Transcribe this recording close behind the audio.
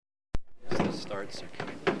starts are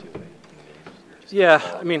coming into it. Yeah,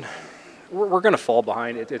 I mean, we're going to fall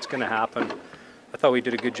behind. It's going to happen. I thought we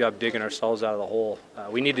did a good job digging ourselves out of the hole.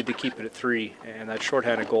 We needed to keep it at 3, and that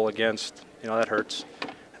shorthanded goal against, that hurts.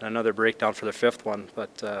 And another breakdown for the 5th one.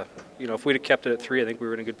 But, if we'd have kept it at 3, I think we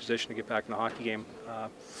were in a good position to get back in the hockey game.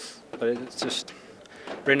 But it's just,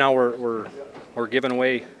 right now we're giving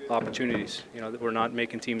away opportunities. We're not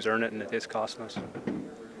making teams earn it, and it's costing us.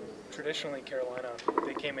 Traditionally, Carolina,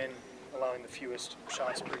 they came in allowing the fewest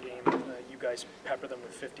shots per game. You guys pepper them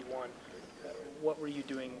with 51. What were you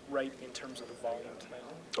doing right in terms of the volume tonight?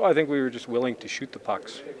 Oh, I think we were just willing to shoot the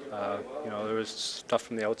pucks. There was stuff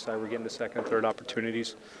from the outside. We're getting to second and third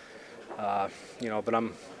opportunities. But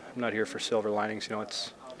I'm not here for silver linings.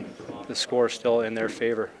 It's the score is still in their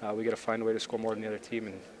favor. We got to find a way to score more than the other team,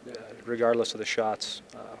 and regardless of the shots,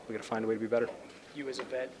 we got to find a way to be better. You as a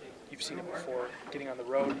vet, you've seen it before. Getting on the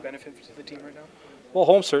road benefit to the team right now? Well,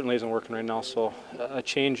 home certainly isn't working right now, so a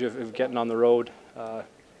change of getting on the road.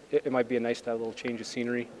 It might be nice to have a little change of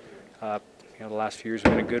scenery. The last few years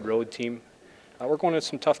we've been a good road team. We're going to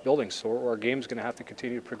some tough buildings, so our game's going to have to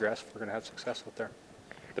continue to progress if we're going to have success out there.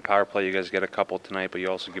 The power play, you guys get a couple tonight, but you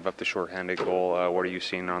also give up the short-handed goal. What are you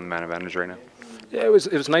seeing on the man advantage right now? Yeah, it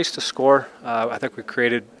was nice to score. I think we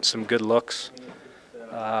created some good looks,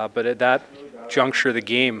 but at that juncture of the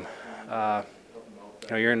game,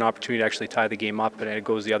 you're in an opportunity to actually tie the game up, and it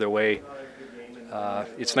goes the other way.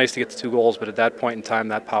 It's nice to get the 2 goals, but at that point in time,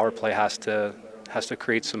 that power play has to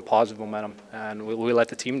create some positive momentum, and we let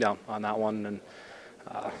the team down on that one. And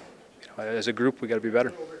as a group, we got to be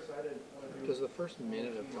better. Does the first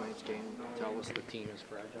minute of tonight's game tell us the team is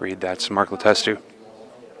fragile? Read that's Mark Letestu.